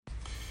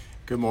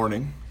Good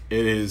morning.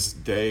 It is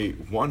day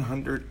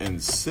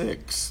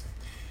 106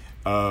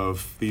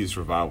 of these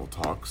revival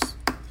talks.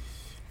 I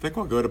think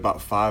we'll go to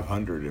about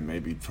 500 and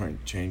maybe try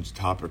and change the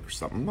topic or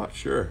something. I'm not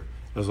sure.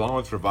 As long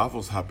as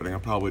revival's happening, I'll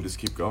probably just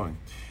keep going.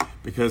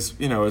 Because,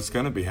 it's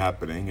going to be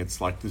happening.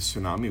 It's like this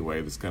tsunami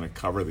wave that's going to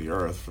cover the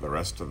earth for the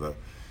rest of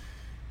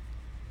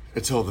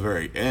until the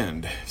very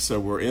end. So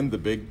we're in the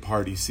big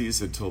party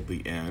season till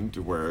the end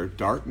where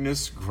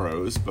darkness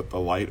grows, but the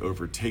light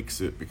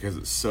overtakes it because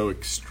it's so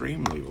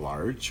extremely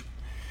large.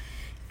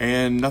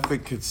 And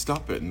nothing can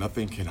stop it.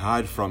 Nothing can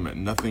hide from it.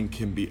 Nothing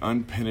can be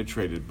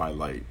unpenetrated by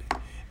light.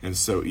 And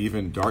so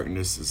even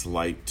darkness is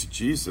light to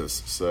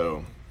Jesus.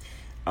 So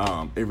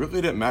it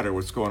really doesn't matter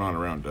what's going on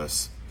around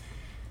us,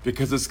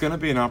 because it's going to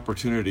be an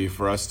opportunity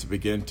for us to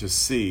begin to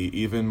see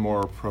even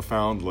more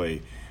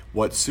profoundly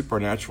what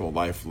supernatural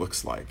life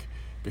looks like,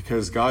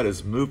 because God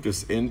has moved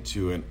us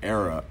into an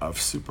era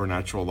of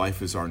supernatural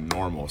life as our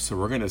normal. So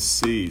we're going to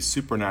see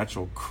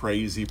supernatural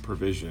crazy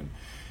provision.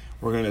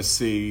 We're going to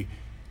see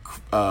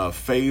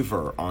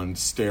favor on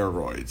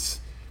steroids,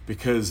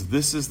 because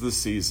this is the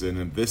season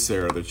in this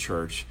era of the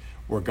church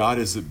where God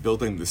isn't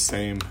building the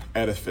same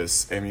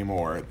edifice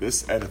anymore.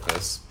 This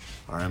edifice,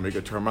 all right, I'm going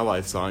to go turn my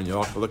lights on.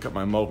 You'll have to look at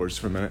my molars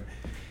for a minute.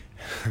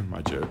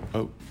 My joke.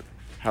 Oh,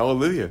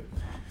 hallelujah.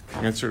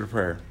 Answer to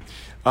prayer.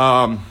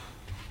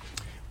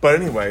 But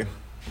anyway,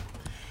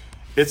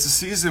 it's a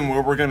season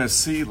where we're going to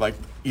see,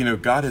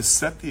 God has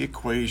set the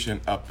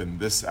equation up in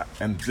this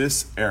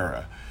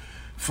era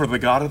for the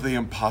God of the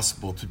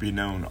impossible to be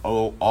known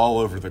all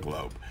over the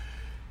globe.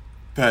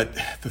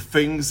 That the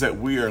things that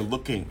we are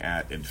looking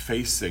at and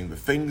facing, the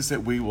things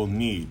that we will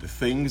need, the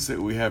things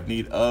that we have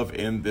need of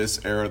in this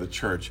era of the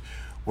church,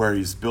 where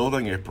he's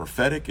building a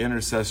prophetic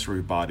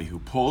intercessory body who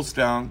pulls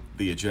down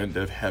the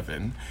agenda of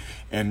heaven,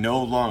 and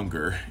no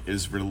longer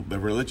is the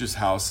religious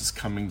house is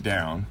coming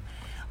down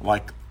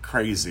like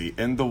crazy.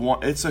 And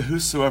it's a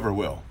whosoever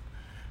will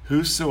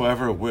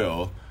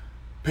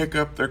pick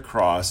up their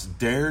cross,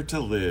 dare to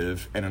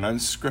live in an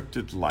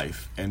unscripted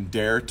life, and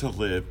dare to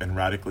live in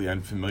radically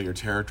unfamiliar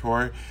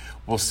territory,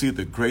 will see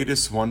the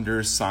greatest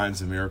wonders,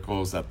 signs, and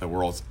miracles that the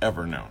world's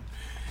ever known.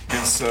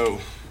 And so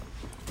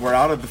we're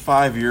out of the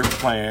 5-year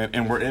plan,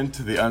 and we're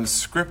into the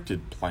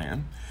unscripted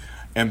plan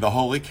and the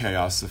holy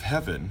chaos of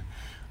heaven,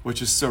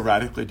 which is so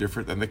radically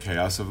different than the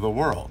chaos of the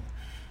world,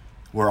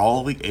 where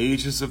all the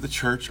ages of the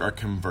church are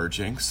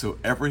converging, so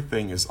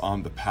everything is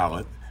on the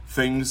palette.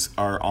 Things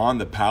are on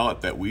the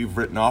palette that we've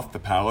written off the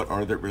palette,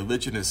 or that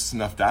religion has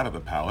snuffed out of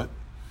the palette.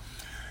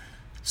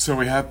 So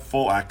we have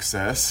full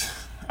access.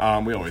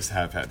 We always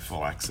have had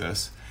full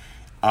access.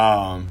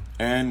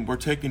 And we're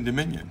taking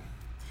dominion.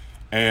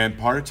 And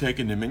part of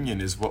taking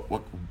dominion is what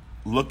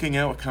looking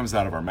at what comes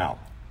out of our mouth.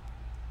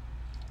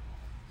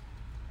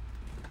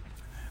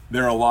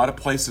 There are a lot of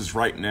places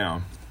right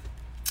now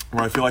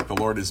where I feel like the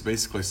Lord is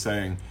basically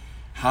saying,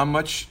 how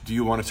much do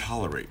you want to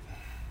tolerate?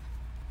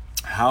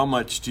 How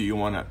much of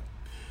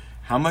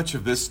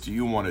this do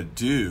you want to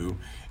do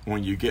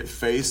when you get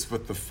faced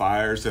with the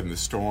fires and the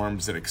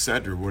storms and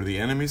etc., where the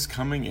enemy's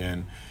coming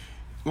in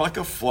like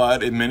a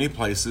flood in many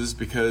places,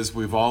 because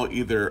we've all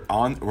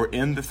we're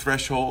in the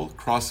threshold,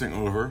 crossing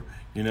over.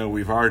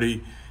 We've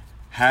already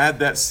had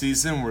that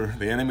season where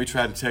the enemy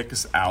tried to take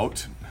us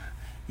out.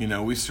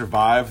 We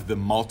survived the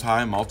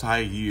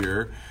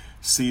multi-year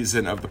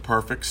season of the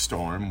perfect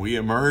storm. We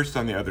emerged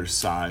on the other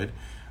side,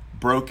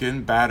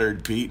 broken,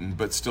 battered, beaten,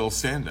 but still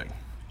standing.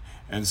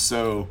 And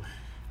so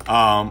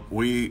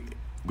we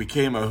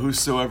became a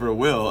whosoever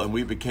will, and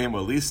we became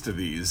a least of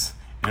these,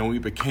 and we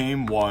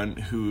became one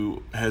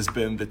who has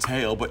been the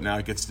tail but now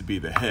gets to be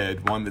the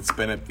head, one that's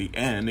been at the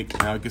end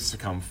now gets to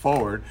come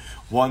forward,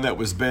 one that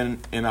was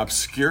been in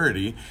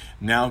obscurity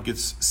now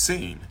gets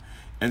seen.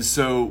 And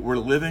so we're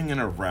living in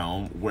a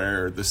realm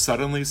where the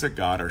suddenlies of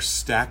God are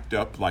stacked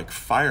up like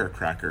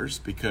firecrackers,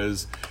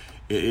 because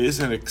it is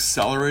an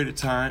accelerated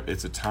time.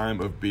 It's a time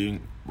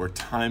where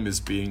time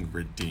is being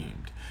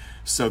redeemed.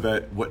 So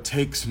that what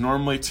takes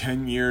normally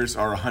 10 years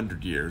or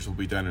 100 years will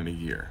be done in a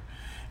year.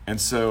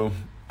 And so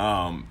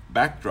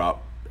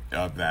backdrop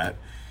of that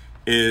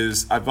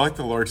is, I've like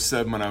the Lord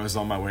said when I was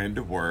on my way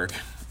into work,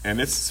 and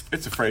it's a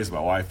phrase my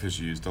wife has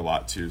used a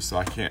lot too, so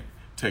I can't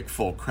take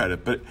full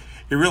credit, but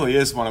it really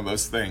is one of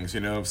those things.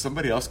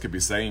 Somebody else could be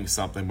saying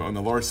something, but when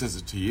the Lord says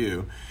it to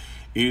you,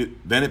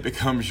 then it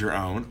becomes your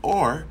own.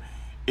 Or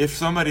if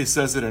somebody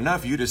says it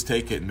enough, you just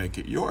take it and make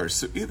it yours.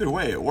 So either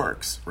way, it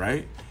works,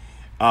 right?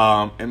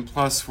 And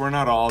plus, we're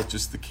not all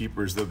just the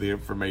keepers of the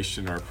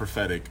information or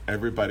prophetic.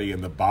 Everybody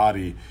in the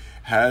body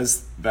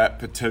has that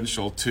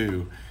potential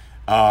too.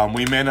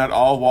 We may not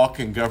all walk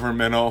in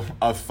governmental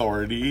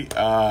authority,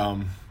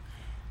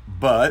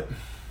 but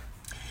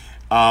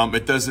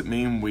it doesn't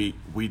mean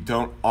we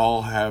don't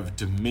all have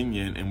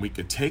dominion, and we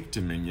could take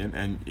dominion,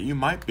 and you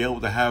might be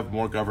able to have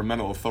more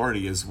governmental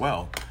authority as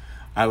well.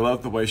 I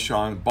love the way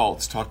Sean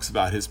Baltz talks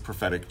about his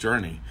prophetic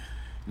journey.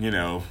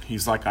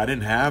 He's like, I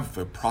didn't have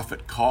the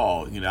prophet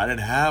call. I didn't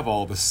have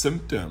all the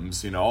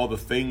symptoms, all the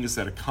things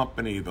that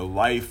accompany the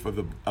life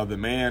of the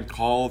man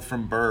called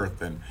from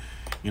birth. And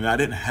I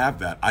didn't have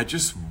that. I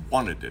just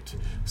wanted it.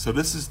 So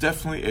this is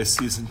definitely a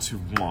season to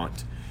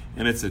want,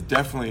 and it's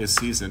definitely a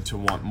season to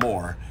want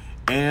more,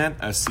 and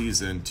a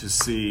season to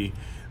see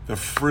the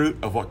fruit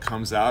of what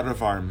comes out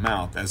of our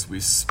mouth as we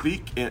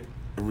speak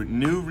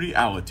new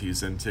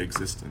realities into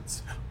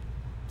existence,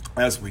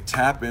 as we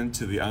tap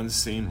into the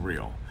unseen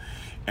real,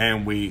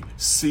 and we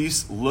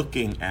cease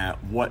looking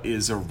at what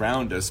is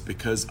around us,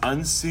 because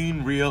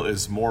unseen real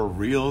is more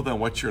real than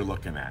what you're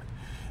looking at.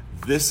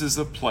 This is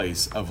a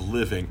place of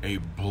living a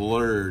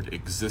blurred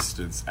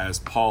existence, as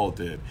Paul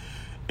did,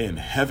 in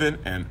heaven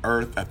and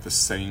earth at the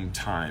same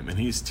time. And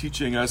he's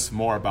teaching us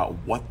more about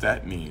what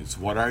that means,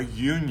 what our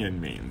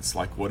union means.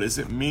 Like, what does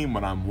it mean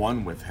when I'm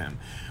one with him?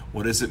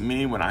 What does it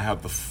mean when I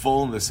have the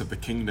fullness of the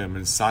kingdom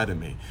inside of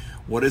me?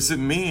 What does it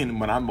mean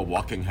when I'm a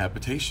walking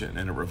habitation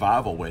and a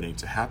revival waiting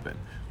to happen?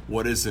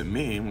 What does it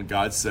mean when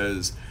God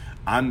says,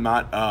 you're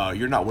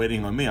not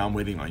waiting on me, I'm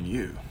waiting on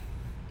you?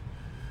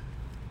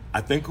 I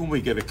think when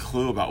we get a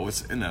clue about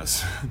what's in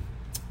us,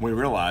 we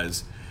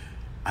realize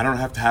I don't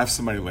have to have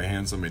somebody lay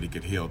hands on me to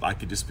get healed. I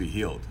could just be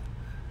healed.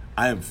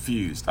 I am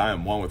fused. I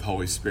am one with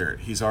Holy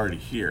Spirit. He's already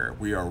here.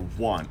 We are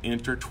one,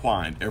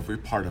 intertwined, every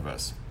part of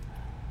us.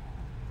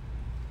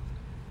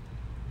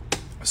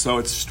 So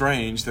it's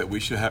strange that we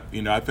should have,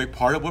 I think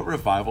part of what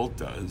revival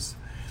does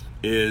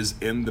is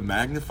in the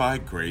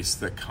magnified grace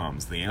that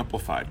comes, the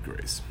amplified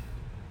grace.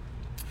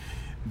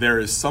 There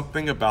is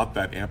something about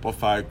that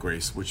amplified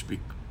grace which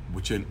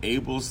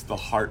enables the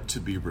heart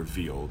to be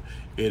revealed.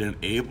 It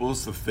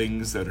enables the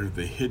things that are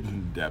the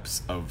hidden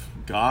depths of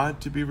God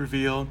to be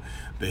revealed,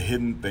 the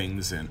hidden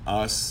things in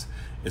us.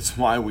 It's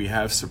why we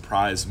have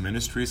surprise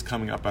ministries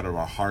coming up out of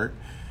our heart,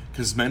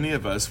 because many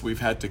of us,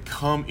 we've had to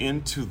come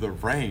into the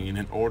rain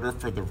in order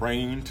for the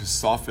rain to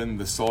soften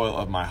the soil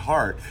of my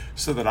heart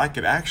so that I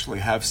could actually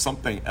have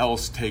something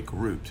else take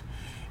root.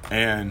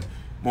 And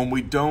when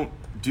we don't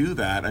do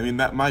that,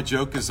 my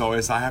joke is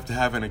always, I have to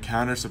have an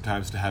encounter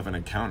sometimes to have an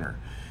encounter,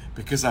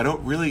 because I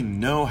don't really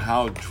know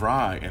how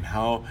dry and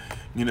how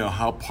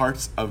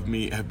parts of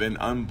me have been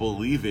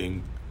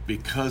unbelieving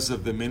because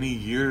of the many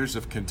years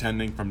of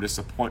contending from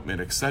disappointment,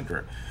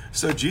 etc.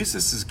 So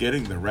Jesus is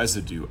getting the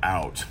residue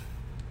out.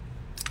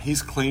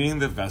 He's cleaning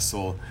the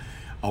vessel.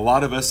 A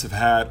lot of us have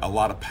had a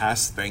lot of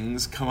past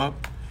things come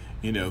up,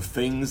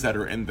 things that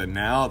are in the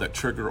now that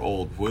trigger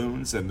old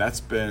wounds. And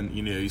that's been,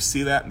 you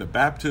see that in the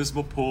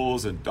baptismal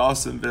pools in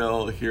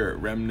Dawsonville, here at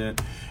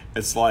Remnant.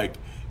 It's like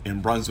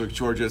in Brunswick,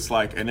 Georgia, it's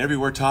like, and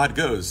everywhere Todd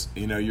goes,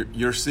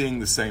 you're seeing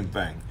the same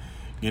thing.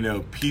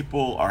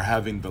 People are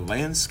having the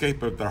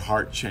landscape of their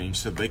heart change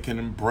so they can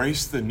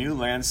embrace the new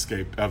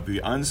landscape of the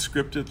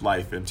unscripted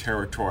life and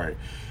territory,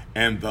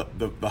 and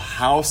the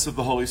house of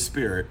the Holy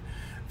Spirit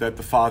that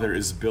the Father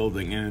is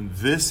building. And in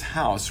this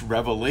house,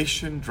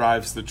 revelation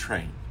drives the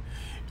train.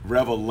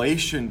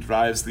 Revelation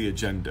drives the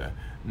agenda,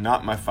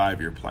 not my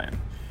 5-year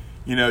plan.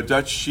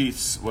 Dutch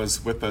Sheets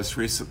was with us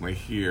recently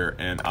here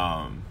in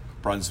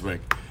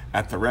Brunswick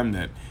at the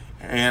Remnant,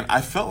 and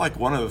I felt like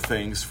one of the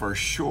things for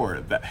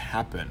sure that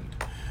happened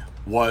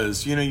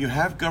was, you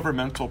have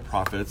governmental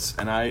prophets,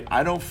 and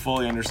I don't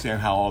fully understand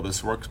how all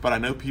this works, but I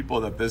know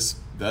people that this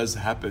does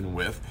happen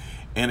with.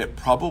 And it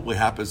probably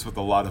happens with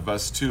a lot of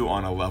us too,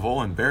 on a level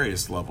and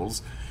various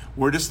levels.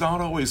 We're just not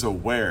always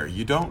aware.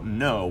 You don't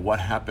know what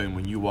happened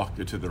when you walked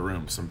into the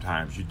room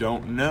sometimes. You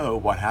don't know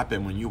what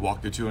happened when you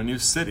walked into a new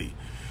city.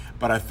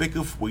 But I think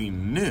if we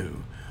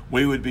knew,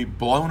 we would be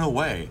blown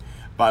away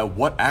by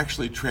what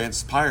actually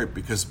transpired,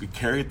 because we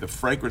carried the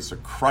fragrance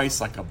of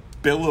Christ like a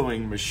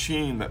billowing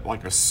machine, that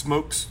like a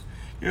smokes,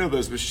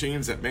 those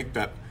machines that make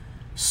that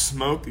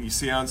smoke that you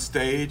see on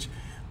stage.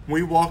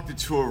 We walked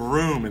into a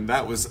room and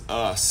that was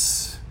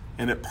us,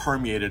 and it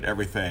permeated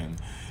everything.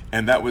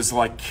 And that was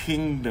like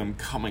kingdom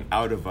coming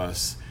out of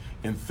us,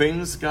 and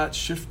things got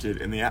shifted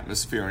in the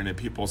atmosphere and in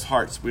people's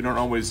hearts. We don't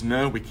always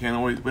know. We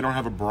don't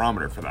have a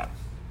barometer for that.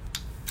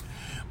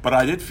 But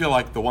I did feel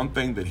like the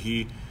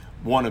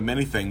one of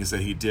many things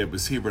that he did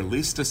was he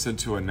released us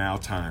into a now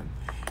time.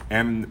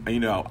 And,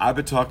 I've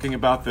been talking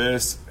about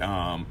this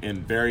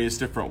in various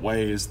different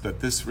ways,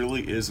 that this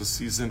really is a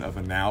season of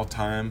a now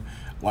time,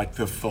 like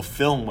the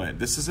fulfillment.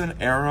 This is an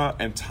era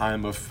and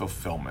time of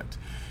fulfillment.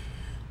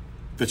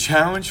 The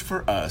challenge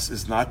for us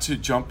is not to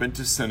jump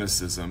into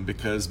cynicism,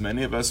 because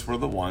many of us were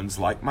the ones,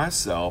 like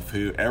myself,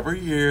 who every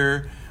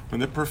year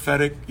when the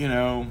prophetic,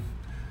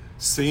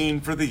 scene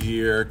for the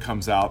year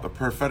comes out, the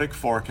prophetic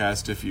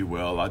forecast, if you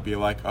will, I'd be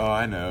like, oh,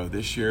 I know,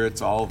 this year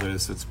it's all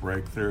this, it's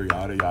breakthrough,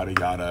 yada, yada,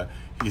 yada.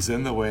 He's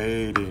in the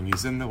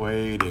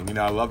waiting.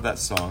 I love that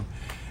song.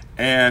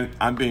 And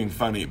I'm being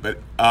funny, but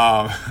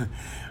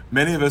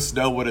many of us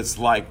know what it's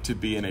like to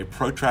be in a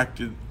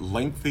protracted,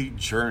 lengthy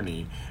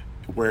journey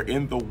where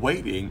in the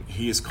waiting,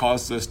 he has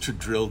caused us to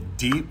drill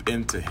deep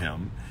into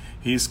him.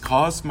 He's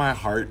caused my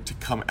heart to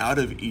come out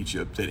of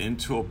Egypt and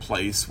into a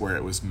place where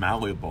it was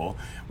malleable,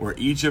 where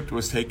Egypt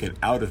was taken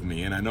out of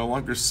me, and I no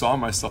longer saw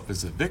myself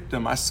as a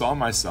victim. I saw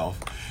myself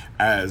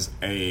as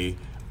a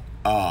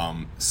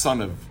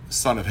son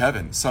of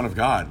heaven, son of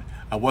God.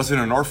 I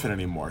wasn't an orphan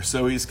anymore.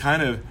 So he's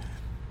kind of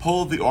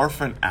pulled the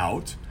orphan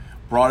out,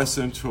 brought us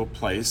into a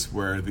place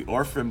where the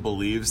orphan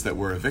believes that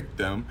we're a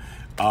victim.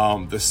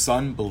 The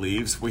son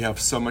believes we have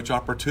so much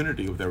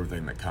opportunity with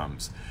everything that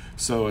comes.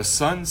 So a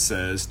son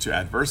says to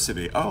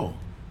adversity, oh,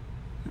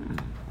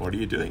 what are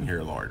you doing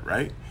here, Lord,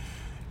 right?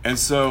 And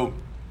so,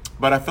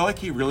 but I felt like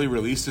he really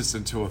released us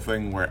into a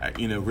thing where,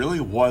 really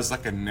was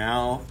like a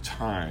now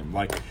time,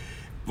 like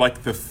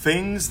the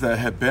things that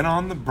have been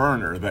on the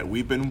burner that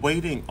we've been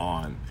waiting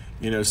on.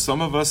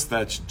 Some of us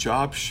that's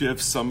job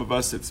shifts, some of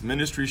us it's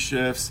ministry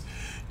shifts,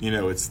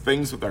 it's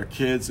things with our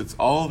kids, it's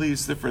all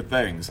these different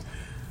things.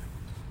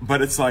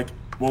 But it's like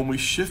when we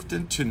shift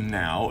into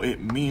now, it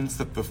means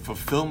that the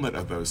fulfillment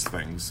of those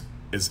things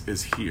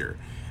is here.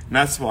 And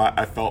that's why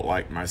I felt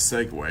like my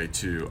segue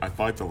to, I felt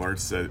like the Lord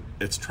said,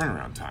 it's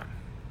turnaround time.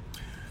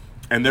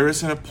 And there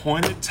is an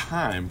appointed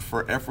time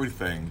for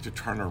everything to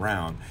turn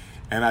around.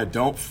 And I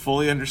don't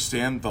fully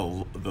understand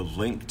the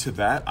link to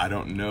that. I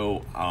don't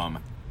know,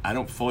 I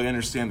don't fully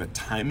understand the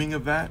timing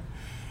of that,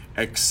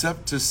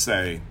 except to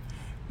say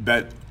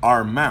that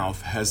our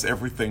mouth has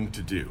everything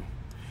to do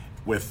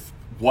with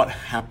what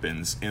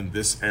happens in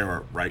this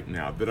era right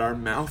now, that our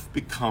mouth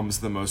becomes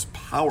the most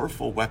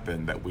powerful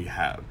weapon that we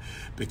have,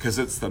 because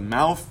it's the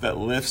mouth that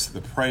lifts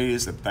the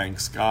praise and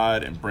thanks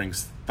God and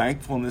brings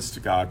thankfulness to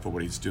God for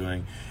what he's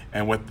doing.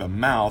 And with the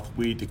mouth,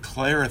 we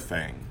declare a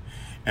thing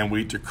and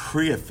we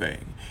decree a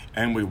thing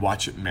and we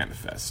watch it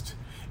manifest.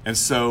 And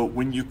so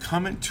when you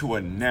come into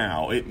a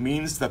now, it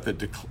means that the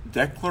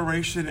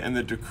declaration and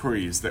the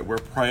decrees that we're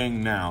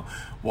praying now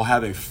will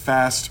have a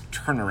fast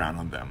turnaround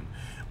on them.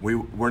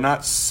 We're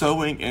not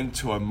sowing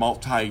into a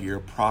multi-year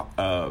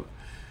process.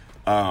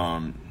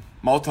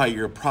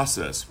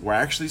 We're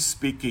actually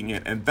speaking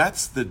it, and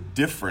that's the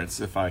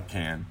difference, if I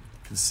can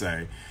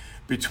say,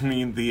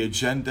 between the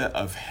agenda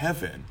of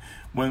heaven,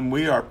 when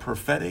we are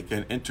prophetic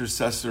and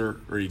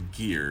intercessory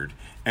geared,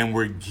 and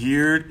we're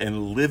geared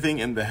and living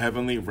in the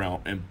heavenly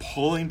realm and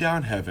pulling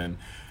down heaven,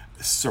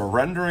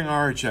 surrendering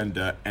our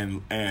agenda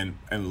and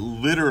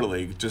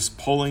literally just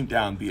pulling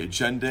down the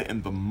agenda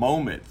in the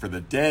moment, for the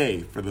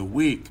day, for the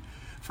week,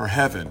 for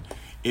heaven.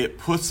 It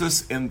puts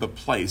us in the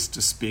place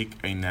to speak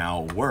a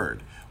now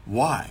word.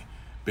 Why?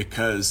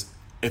 Because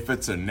if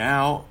it's a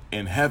now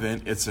in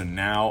heaven, it's a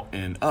now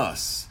in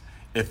us.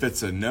 If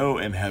it's a no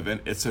in heaven,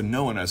 it's a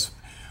no in us.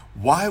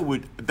 Why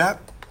would that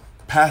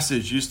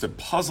passage used to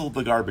puzzle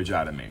the garbage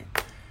out of me?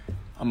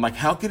 I'm like,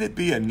 how could it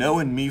be a no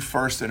in me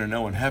first and a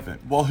no in heaven?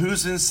 Well,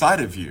 who's inside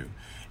of you?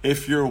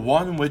 If you're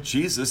one with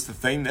Jesus, the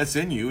thing that's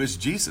in you is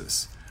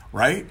Jesus,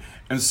 right?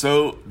 And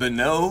so the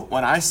no,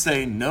 when I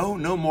say no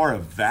more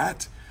of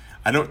that,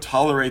 I don't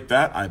tolerate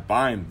that, I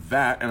bind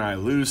that, and I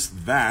loose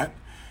that,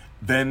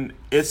 then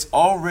it's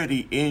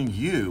already in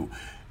you.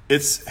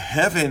 It's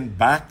heaven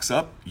backs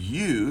up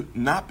you,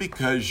 not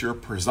because you're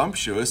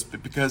presumptuous,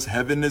 but because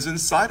heaven is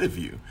inside of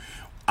you.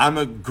 I'm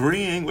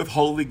agreeing with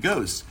Holy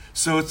Ghost.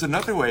 So it's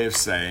another way of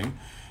saying,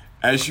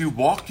 as you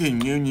walk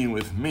in union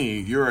with me,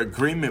 your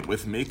agreement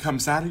with me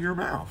comes out of your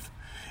mouth.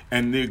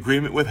 And the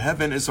agreement with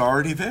heaven is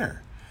already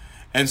there.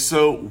 And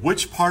so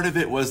which part of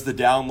it was the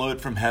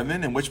download from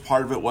heaven and which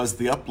part of it was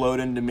the upload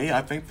into me?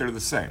 I think they're the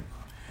same,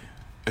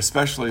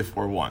 especially if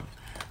we're one.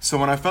 So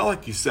when I felt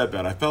like you said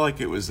that, I felt like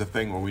it was a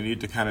thing where we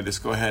need to kind of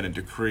just go ahead and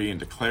decree and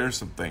declare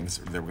some things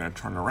that we're going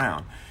to turn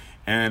around.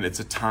 And it's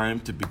a time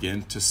to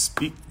begin to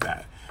speak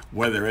that.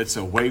 Whether it's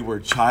a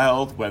wayward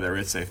child, whether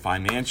it's a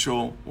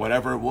financial,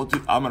 whatever, we'll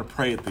do. I'm going to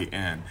pray at the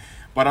end.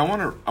 But I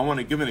want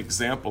to give an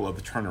example of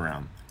the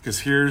turnaround,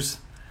 because here's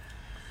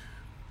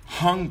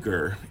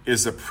hunger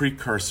is a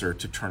precursor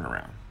to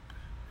turnaround.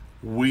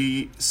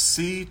 We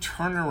see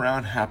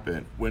turnaround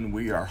happen when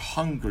we are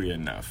hungry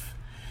enough,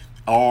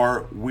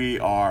 or we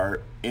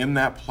are in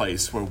that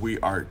place where we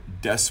are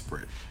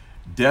desperate.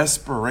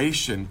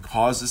 Desperation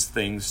causes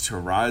things to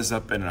rise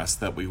up in us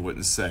that we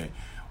wouldn't say.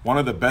 One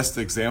of the best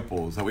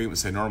examples that we would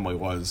say normally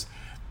was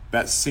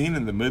that scene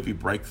in the movie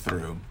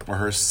Breakthrough where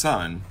her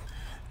son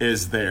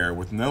is there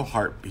with no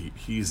heartbeat.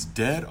 He's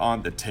dead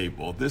on the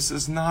table. This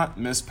is not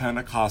Miss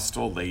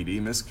Pentecostal lady,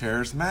 Miss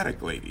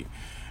Charismatic lady.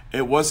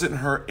 It wasn't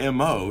her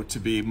MO to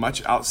be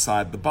much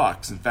outside the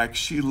box. In fact,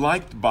 she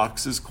liked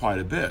boxes quite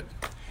a bit.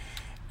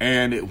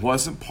 And it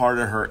wasn't part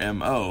of her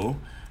MO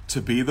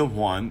to be the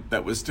one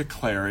that was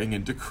declaring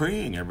and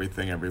decreeing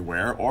everything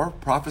everywhere, or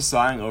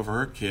prophesying over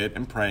her kid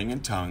and praying in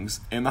tongues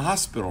in the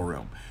hospital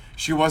room.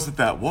 She wasn't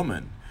that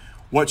woman.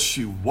 What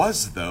she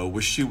was, though,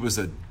 was she was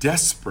a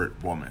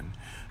desperate woman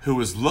who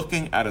was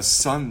looking at a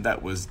son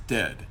that was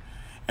dead.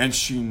 And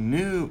she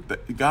knew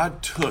that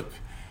God took,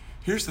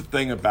 here's the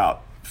thing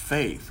about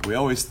faith. We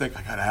always think,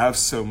 I gotta have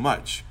so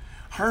much.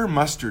 Her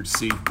mustard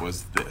seed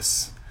was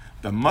this.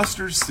 The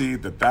mustard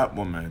seed that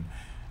woman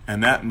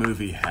and that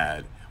movie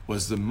had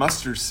was the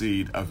mustard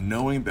seed of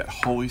knowing that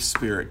Holy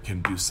Spirit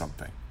can do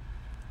something.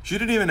 She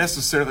didn't even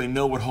necessarily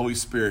know what Holy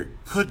Spirit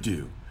could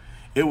do.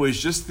 It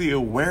was just the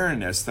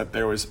awareness that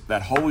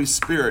that Holy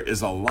Spirit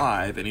is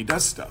alive and he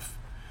does stuff.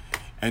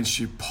 And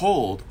she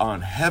pulled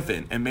on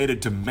heaven and made a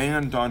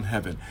demand on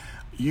heaven.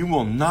 You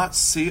will not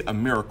see a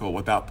miracle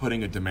without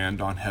putting a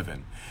demand on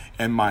heaven.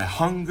 And my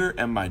hunger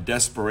and my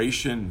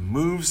desperation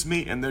moves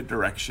me in the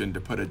direction to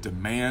put a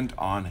demand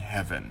on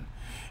heaven.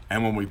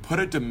 And when we put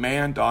a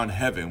demand on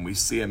heaven, we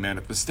see a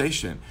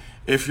manifestation.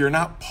 If you're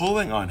not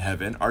pulling on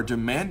heaven or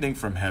demanding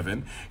from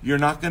heaven, you're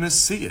not going to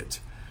see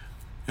it.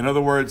 In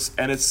other words,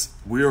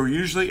 we're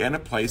usually in a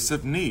place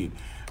of need.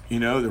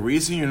 The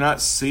reason you're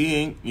not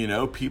seeing,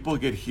 people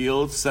get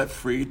healed, set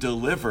free,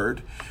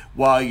 delivered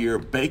while you're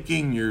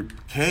baking your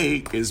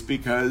cake is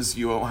because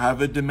you don't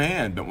have a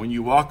demand. But when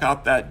you walk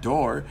out that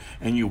door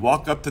and you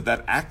walk up to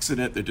that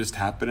accident that just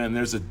happened and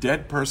there's a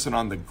dead person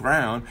on the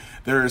ground,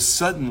 there is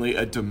suddenly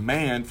a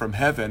demand from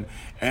heaven,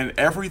 and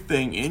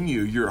everything in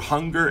you, your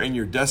hunger and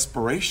your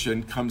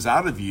desperation comes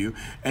out of you,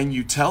 and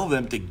you tell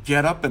them to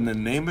get up in the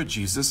name of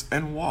Jesus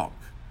and walk.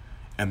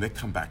 And they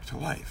come back to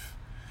life.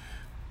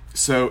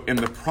 So in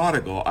the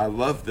prodigal, I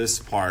love this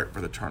part for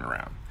the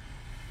turnaround.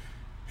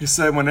 He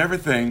said, when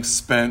everything's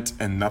spent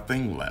and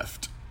nothing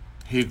left,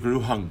 he grew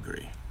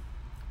hungry.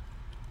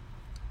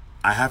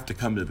 I have to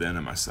come to the end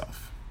of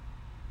myself.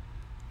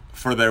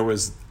 For there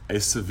was a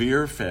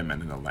severe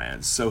famine in the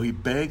land, so he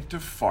begged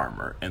a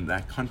farmer in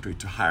that country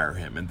to hire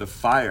him, and the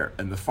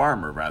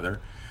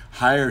farmer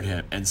hired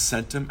him and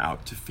sent him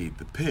out to feed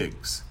the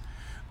pigs.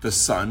 The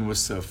son was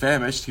so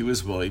famished he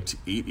was willing to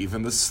eat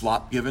even the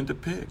slop given to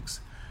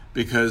pigs,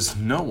 because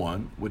no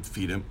one would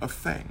feed him a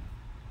thing.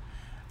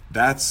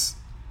 That's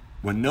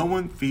when no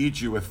one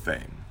feeds you a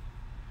thing.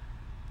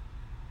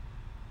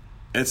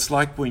 It's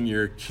like when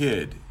your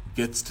kid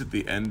gets to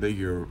the end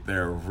of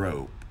their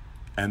rope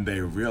and they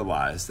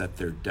realize that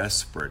they're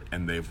desperate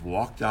and they've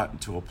walked out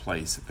into a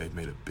place that they've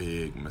made a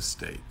big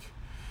mistake.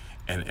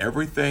 And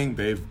everything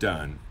they've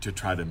done to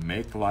try to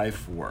make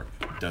life work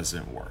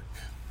doesn't work.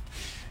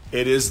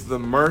 It is the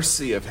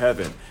mercy of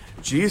heaven.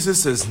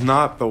 Jesus is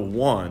not the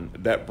one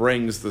that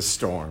brings the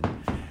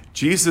storm.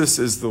 Jesus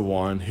is the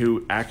one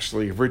who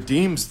actually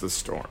redeems the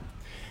storm.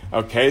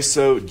 Okay,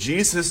 so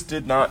Jesus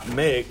did not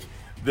make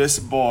this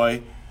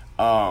boy,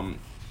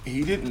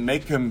 he didn't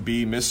make him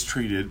be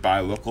mistreated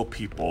by local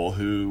people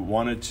who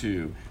wanted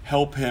to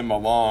help him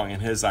along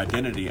in his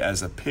identity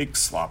as a pig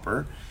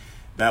slopper.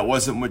 That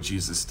wasn't what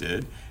Jesus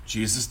did.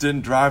 Jesus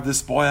didn't drive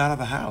this boy out of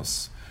the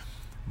house.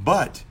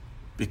 But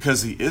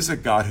because he is a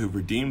God who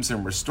redeems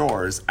and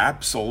restores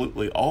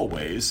absolutely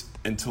always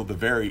until the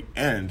very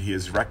end, he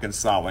is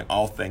reconciling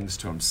all things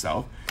to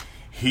himself.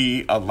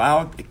 He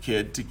allowed the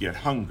kid to get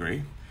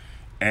hungry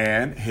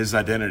and his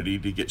identity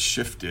to get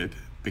shifted,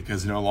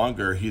 because no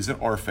longer he's an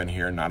orphan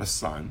here, not a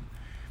son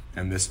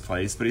in this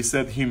place. But he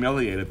said,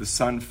 humiliated, the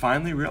son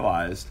finally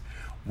realized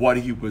what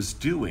he was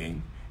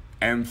doing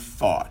and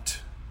thought.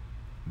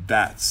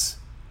 That's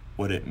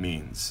what it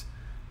means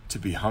to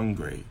be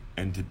hungry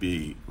and to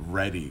be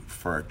ready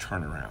for a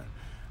turnaround.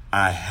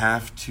 I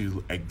have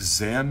to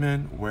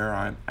examine where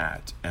I'm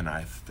at, and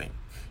I think.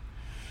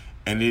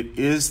 And it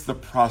is the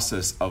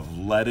process of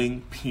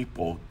letting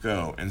people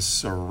go and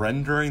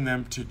surrendering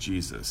them to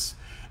Jesus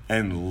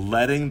and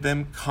letting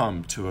them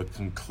come to a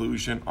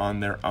conclusion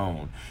on their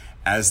own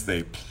as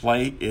they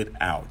play it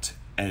out.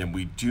 And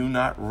we do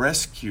not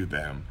rescue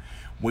them.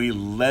 We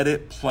let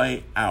it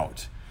play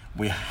out.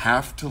 We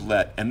have to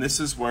let, and this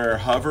is where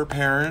hover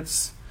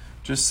parents,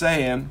 just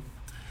saying,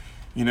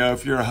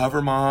 if you're a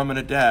hover mom and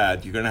a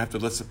dad, you're going to have to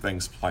let some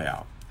things play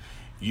out.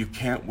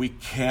 We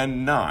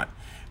cannot.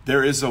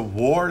 There is a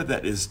war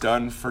that is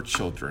done for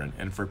children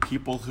and for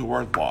people who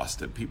are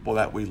lost and people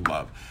that we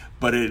love,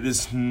 but it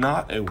is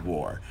not a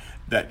war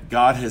that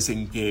God has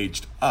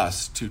engaged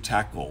us to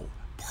tackle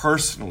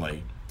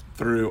personally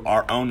through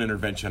our own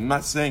intervention. I'm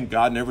not saying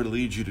God never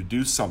leads you to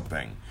do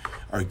something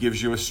or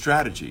gives you a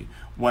strategy.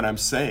 What I'm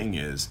saying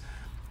is,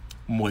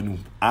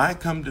 when I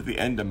come to the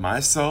end of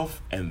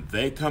myself and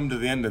they come to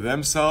the end of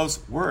themselves,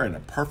 we're in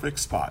a perfect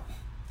spot.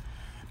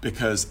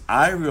 Because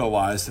I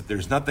realize that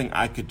there's nothing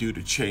I could do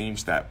to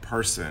change that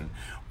person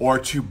or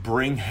to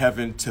bring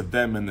heaven to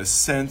them in the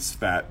sense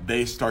that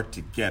they start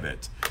to get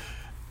it.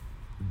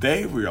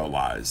 They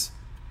realize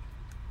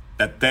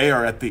that they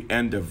are at the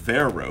end of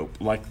their rope,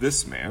 like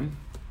this man,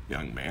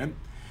 young man.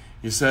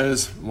 He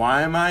says,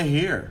 why am I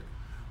here?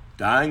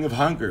 Dying of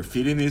hunger,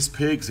 feeding these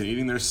pigs and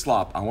eating their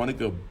slop. I want to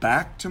go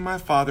back to my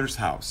father's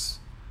house.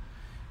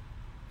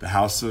 The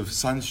house of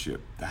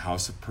sonship, the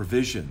house of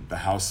provision, the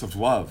house of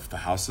love, the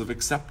house of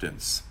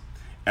acceptance.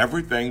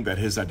 Everything that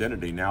his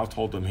identity now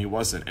told him he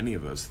wasn't any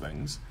of those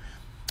things.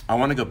 I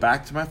want to go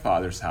back to my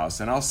father's house,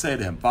 and I'll say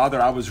to him, Father,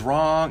 I was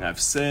wrong,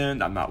 I've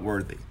sinned, I'm not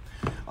worthy.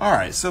 All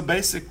right, so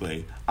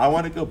basically, I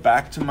want to go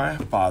back to my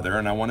father,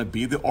 and I want to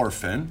be the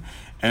orphan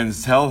and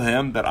tell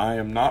him that I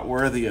am not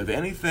worthy of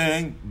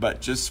anything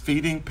but just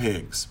feeding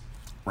pigs,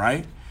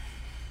 right?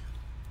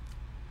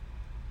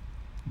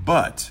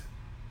 But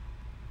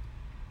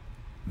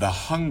the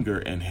hunger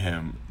in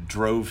him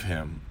drove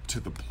him to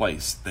the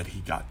place that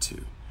he got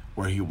to,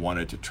 where he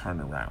wanted to turn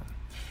around.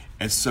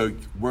 And so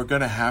we're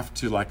going to have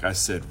to, like I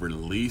said,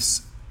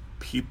 release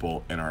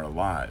people in our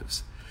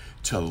lives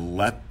to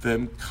let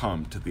them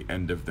come to the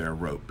end of their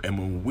rope. And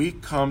when we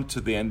come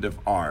to the end of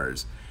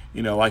ours,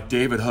 like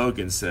David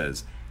Hogan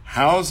says,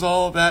 how's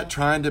all that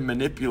trying to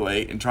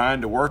manipulate and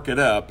trying to work it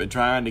up and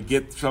trying to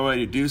get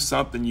somebody to do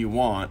something you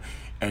want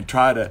and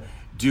try to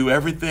do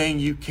everything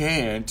you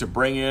can to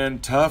bring in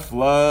tough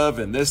love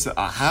and this,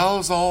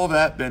 how's all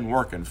that been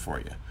working for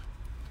you?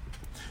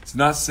 It's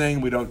not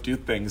saying we don't do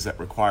things that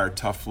require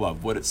tough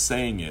love. What it's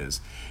saying is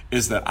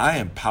that I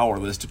am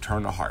powerless to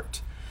turn a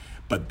heart.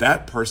 But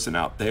that person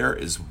out there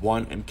is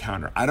one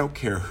encounter. I don't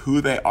care who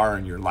they are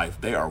in your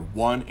life. They are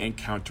one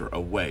encounter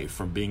away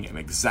from being in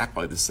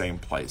exactly the same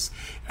place.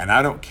 And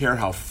I don't care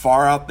how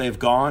far out they've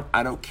gone.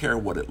 I don't care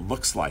what it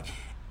looks like.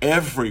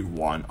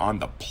 Everyone on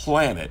the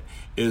planet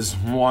is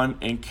one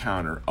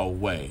encounter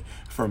away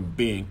from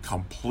being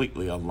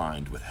completely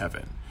aligned with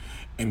heaven.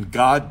 And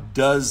God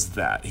does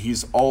that.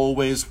 He's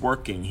always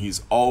working.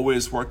 He's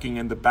always working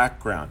in the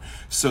background.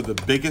 So the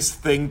biggest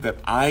thing that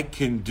I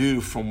can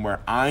do from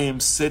where I am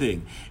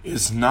sitting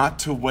is not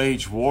to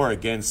wage war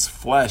against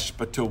flesh,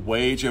 but to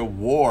wage a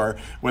war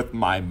with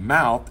my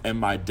mouth and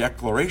my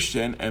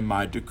declaration and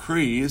my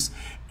decrees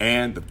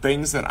and the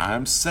things that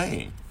I'm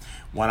saying.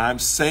 When I'm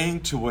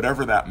saying to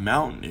whatever that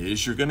mountain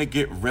is, you're going to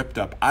get ripped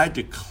up. I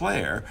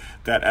declare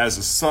that as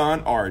a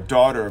son or a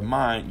daughter of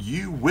mine,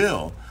 you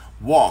will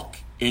walk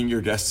in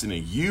your destiny.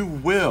 You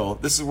will.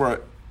 This is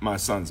where my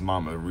son's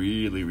mama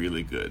really,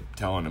 really good,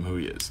 telling him who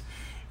he is.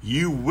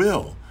 You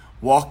will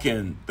walk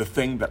in the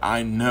thing that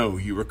I know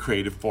you were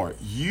created for.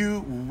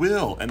 You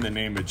will, in the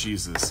name of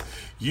Jesus.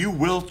 You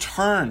will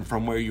turn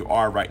from where you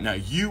are right now.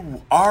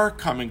 You are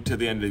coming to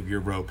the end of your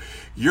rope.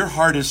 Your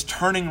heart is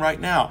turning right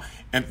now.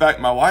 In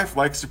fact, my wife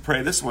likes to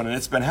pray this one, and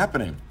it's been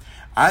happening.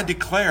 I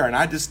declare and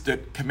I just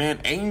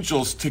command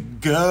angels to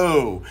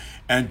go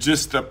and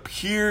just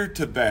appear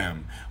to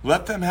them.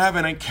 Let them have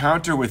an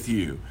encounter with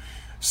you.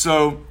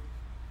 So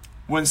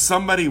when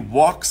somebody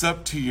walks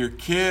up to your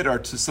kid or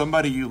to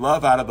somebody you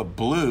love out of the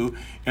blue,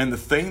 and the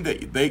thing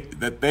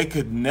that they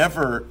could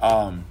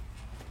never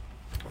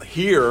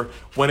hear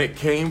when it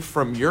came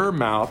from your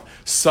mouth,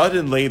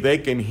 suddenly they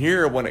can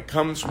hear when it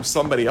comes from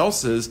somebody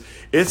else's,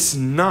 it's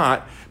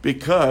not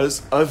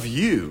because of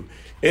you.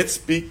 It's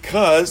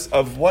because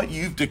of what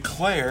you've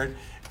declared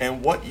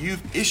and what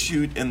you've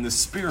issued in the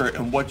Spirit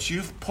and what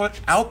you've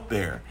put out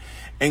there.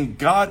 And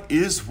God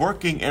is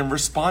working and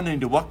responding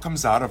to what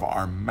comes out of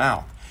our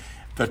mouth.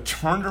 The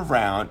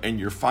turnaround in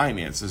your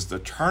finances, the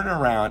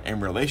turnaround in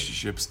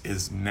relationships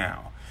is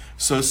now.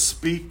 So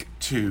speak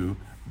to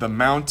the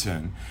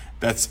mountain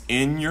that's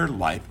in your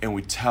life and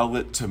we tell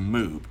it to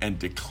move and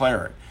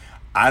declare it.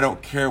 I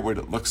don't care what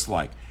it looks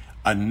like.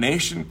 A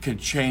nation can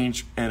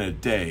change in a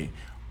day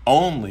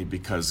only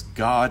because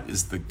God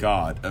is the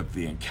God of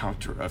the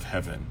encounter of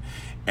heaven.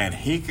 And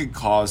he can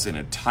cause an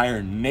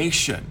entire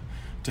nation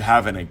to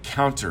have an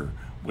encounter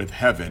with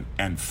heaven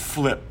and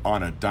flip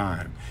on a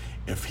dime.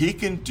 If he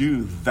can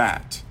do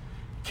that,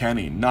 can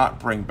he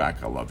not bring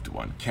back a loved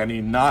one? Can he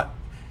not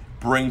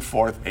bring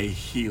forth a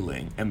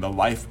healing in the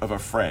life of a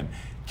friend?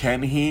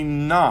 Can he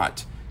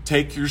not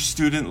take your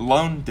student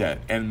loan debt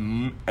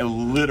and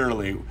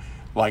literally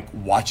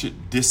watch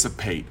it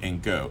dissipate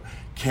and go?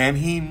 Can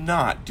he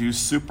not do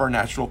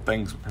supernatural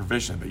things with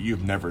provision that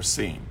you've never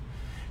seen?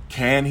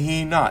 Can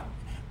he not?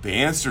 The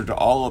answer to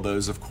all of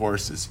those, of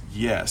course, is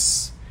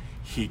yes,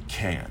 he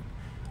can.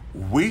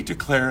 We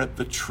declare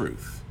the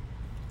truth,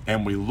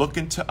 and we look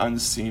into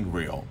unseen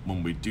real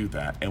when we do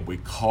that, and we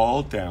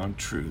call down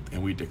truth,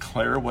 and we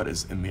declare what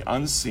is in the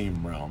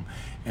unseen realm,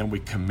 and we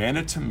command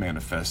it to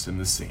manifest in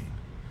the seen.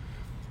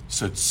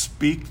 So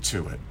speak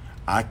to it.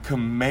 I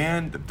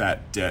command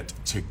that debt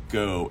to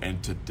go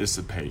and to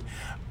dissipate.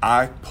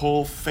 I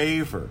pull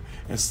favor.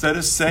 Instead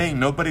of saying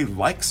nobody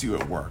likes you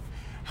at work,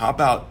 how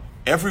about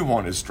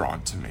everyone is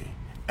drawn to me?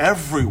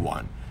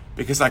 Everyone,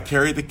 because I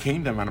carry the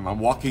kingdom and I'm a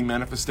walking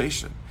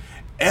manifestation.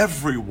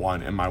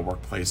 Everyone in my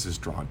workplace is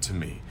drawn to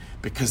me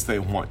because they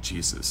want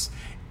Jesus.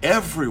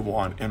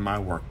 Everyone in my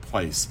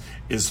workplace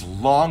is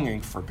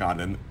longing for God,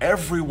 and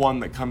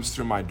everyone that comes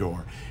through my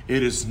door,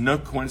 it is no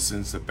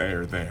coincidence that they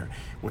are there.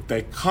 When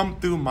they come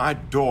through my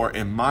door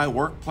in my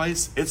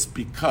workplace, it's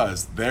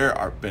because they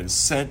are been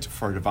sent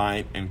for a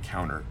divine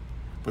encounter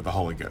with the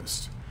Holy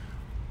Ghost.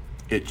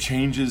 It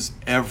changes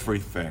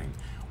everything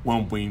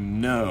when we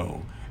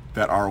know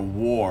that our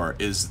war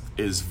is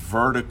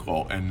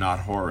vertical and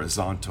not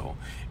horizontal,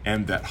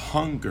 and that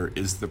hunger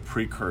is the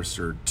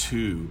precursor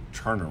to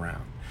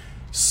turnaround.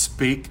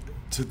 Speak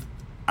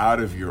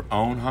out of your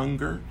own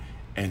hunger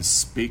and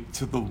speak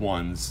to the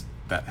ones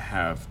that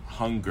have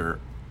hunger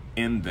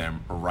in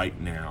them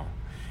right now,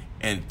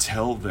 and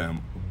tell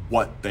them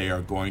what they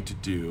are going to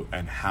do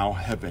and how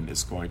heaven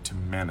is going to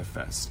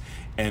manifest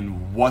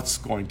and what's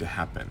going to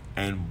happen,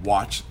 and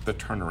watch the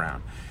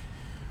turnaround.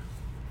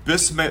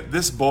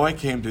 This boy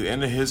came to the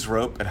end of his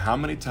rope, and how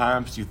many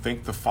times do you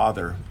think the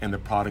father and the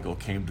prodigal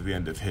came to the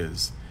end of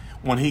his?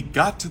 When he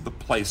got to the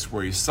place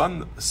where he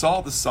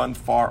saw the son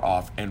far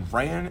off and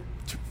ran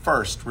to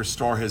first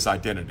restore his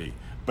identity,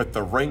 but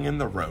the ring and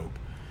the robe,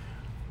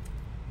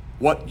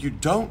 What you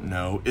don't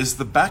know is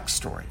the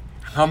backstory.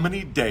 How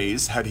many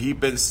days had he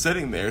been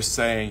sitting there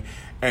saying,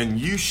 and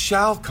you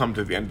shall come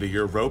to the end of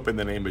your rope in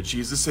the name of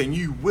Jesus, and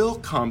you will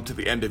come to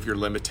the end of your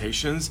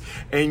limitations,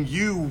 and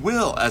you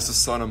will, as a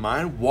son of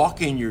mine,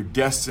 walk in your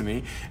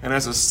destiny, and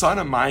as a son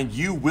of mine,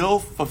 you will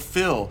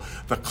fulfill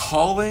the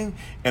calling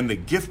and the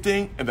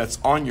gifting and that's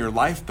on your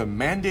life, the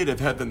mandate of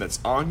heaven that's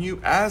on you.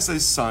 As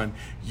a son,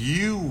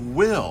 you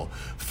will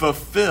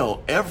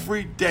fulfill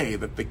every day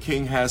that the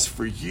King has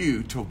for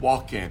you to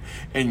walk in,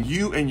 and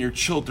you and your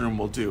children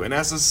will do. And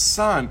as a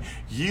son,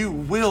 you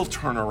will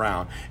turn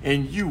around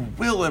and you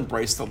will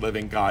embrace the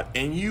living God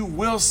and you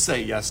will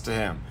say yes to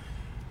him.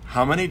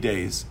 How many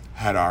days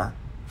had our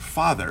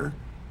father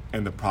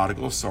in the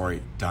prodigal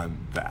story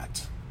done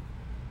that?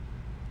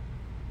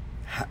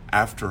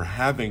 After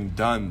having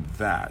done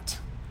that,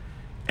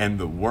 and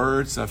the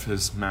words of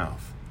his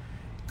mouth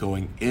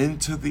going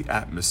into the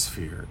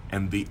atmosphere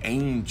and the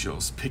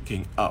angels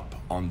picking up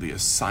on the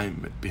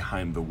assignment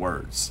behind the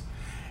words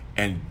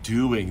and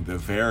doing the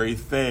very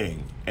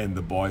thing in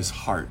the boy's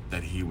heart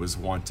that he was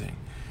wanting.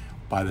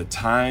 By the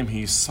time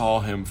he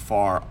saw him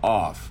far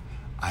off,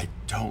 I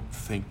don't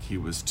think he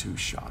was too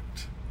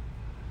shocked,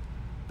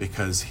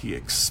 because he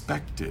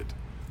expected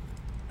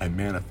a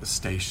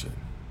manifestation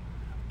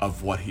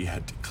of what he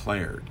had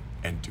declared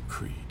and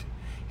decreed.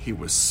 He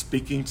was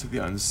speaking to the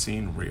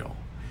unseen real,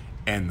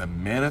 and the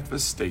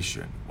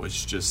manifestation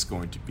was just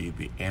going to be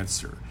the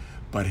answer.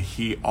 But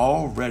he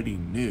already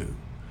knew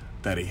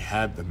that he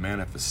had the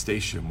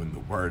manifestation when the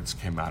words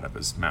came out of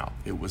his mouth.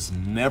 It was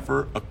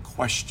never a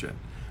question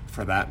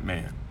for that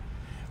man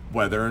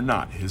whether or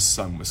not his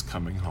son was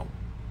coming home.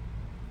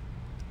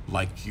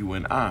 Like you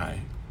and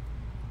I,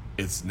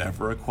 it's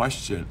never a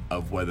question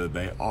of whether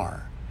they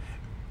are.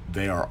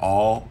 They are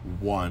all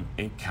one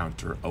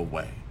encounter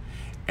away.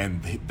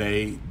 And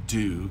they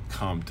do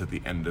come to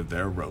the end of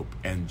their rope.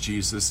 And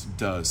Jesus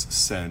does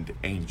send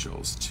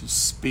angels to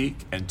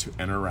speak and to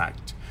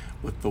interact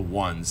with the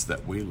ones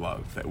that we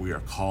love, that we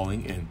are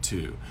calling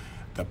into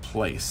the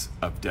place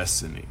of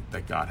destiny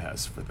that God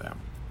has for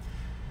them.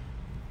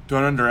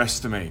 Don't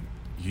underestimate.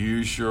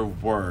 Use your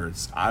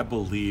words. I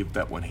believe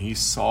that when he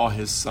saw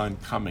his son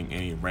coming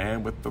and he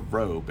ran with the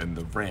robe and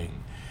the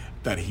ring,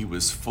 that he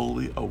was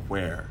fully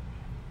aware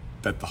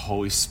that the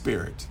Holy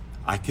Spirit,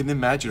 I can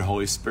imagine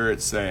Holy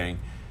Spirit saying,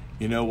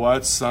 you know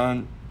what,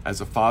 son,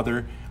 as a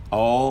father,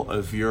 all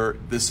of your,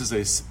 this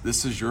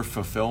is your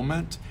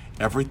fulfillment.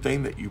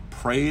 Everything that you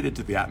prayed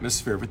into the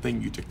atmosphere,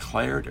 everything you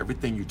declared,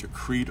 everything you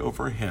decreed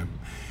over him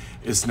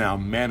is now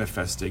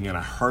manifesting. And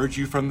I heard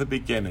you from the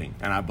beginning,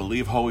 and I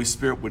believe Holy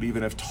Spirit would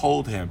even have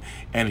told him,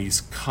 and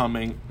he's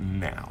coming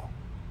now.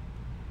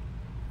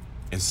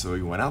 And so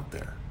he went out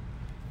there,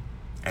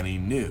 and he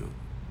knew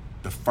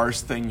the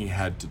first thing he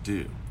had to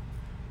do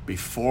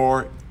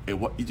before it.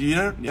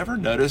 You ever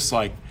notice,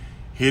 like,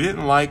 he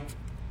didn't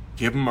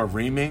give him a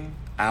reaming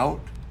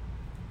out?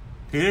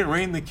 He didn't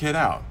ream the kid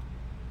out.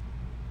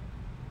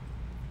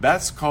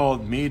 That's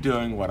called me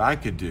doing what I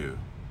could do.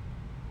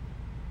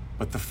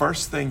 But the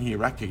first thing he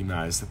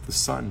recognized that the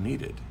son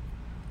needed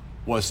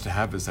was to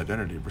have his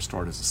identity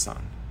restored as a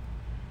son.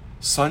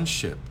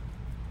 Sonship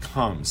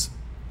comes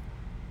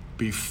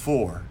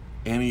before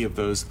any of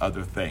those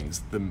other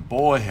things. The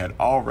boy had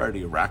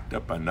already racked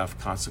up enough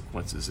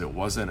consequences. It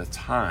wasn't a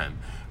time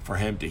for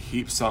him to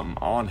heap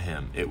something on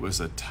him. It was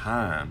a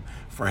time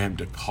for him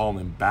to call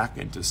him back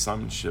into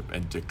sonship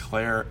and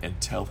declare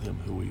and tell him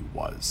who he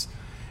was.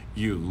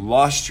 You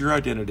lost your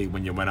identity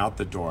when you went out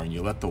the door, and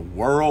you let the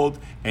world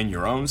and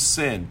your own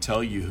sin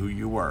tell you who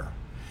you were.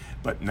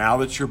 But now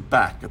that you're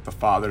back at the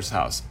Father's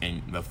house,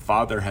 and the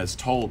Father has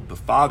told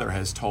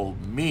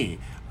me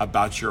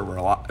about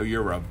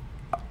your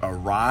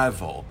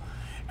arrival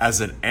as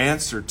an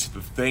answer to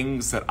the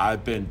things that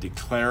I've been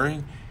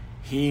declaring.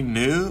 He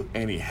knew,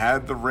 and he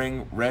had the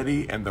ring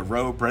ready and the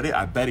robe ready.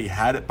 I bet he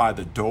had it by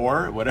the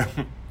door,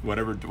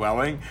 whatever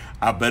dwelling.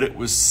 I bet it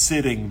was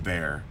sitting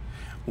there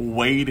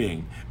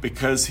waiting,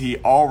 because he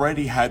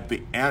already had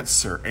the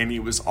answer, and he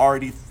was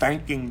already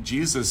thanking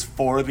Jesus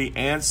for the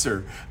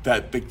answer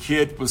that the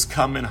kid was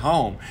coming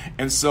home.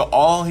 And so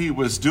all he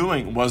was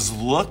doing was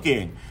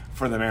looking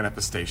for the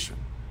manifestation.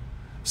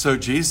 So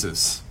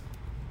Jesus,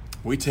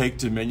 we take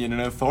dominion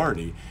and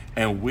authority,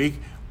 and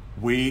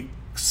we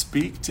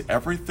speak to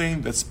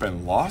everything that's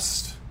been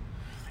lost,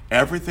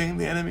 everything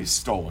the enemy's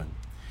stolen,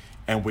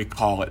 and we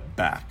call it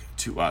back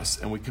to us.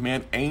 And we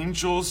command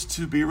angels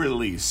to be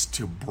released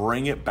to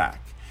bring it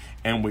back.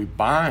 And we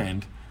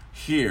bind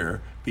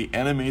here the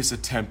enemy's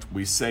attempt.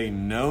 We say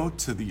no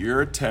to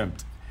your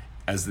attempt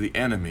as the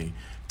enemy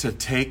to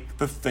take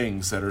the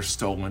things that are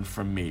stolen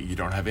from me. You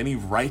don't have any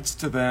rights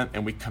to them,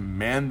 and we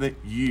command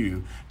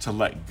you to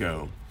let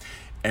go.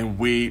 And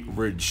we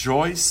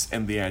rejoice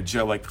in the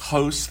angelic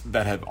hosts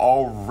that have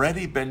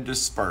already been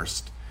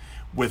dispersed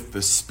with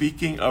the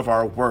speaking of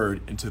our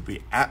word into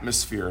the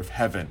atmosphere of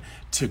heaven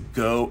to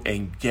go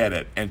and get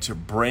it and to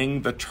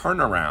bring the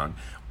turnaround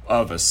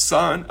of a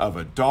son, of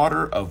a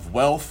daughter, of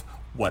wealth,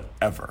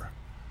 whatever.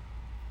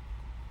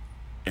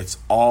 It's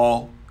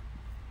all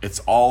It's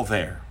all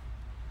there.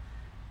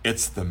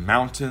 It's the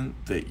mountain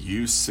that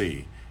you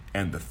see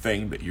and the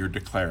thing that you're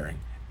declaring.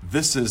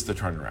 This is the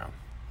turnaround.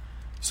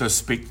 So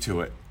speak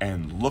to it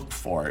and look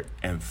for it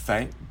and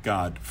thank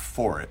God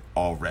for it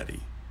already,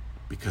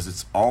 because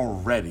it's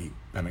already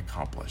been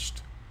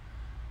accomplished.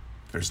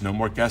 There's no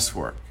more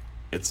guesswork.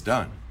 It's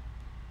done.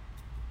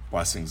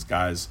 Blessings,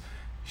 guys.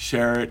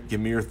 Share it.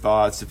 Give me your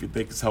thoughts. If you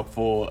think it's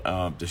helpful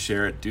to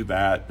share it, do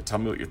that. But tell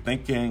me what you're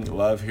thinking.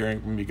 Love hearing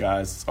from you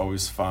guys. It's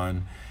always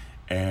fun.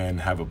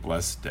 And have a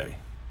blessed day.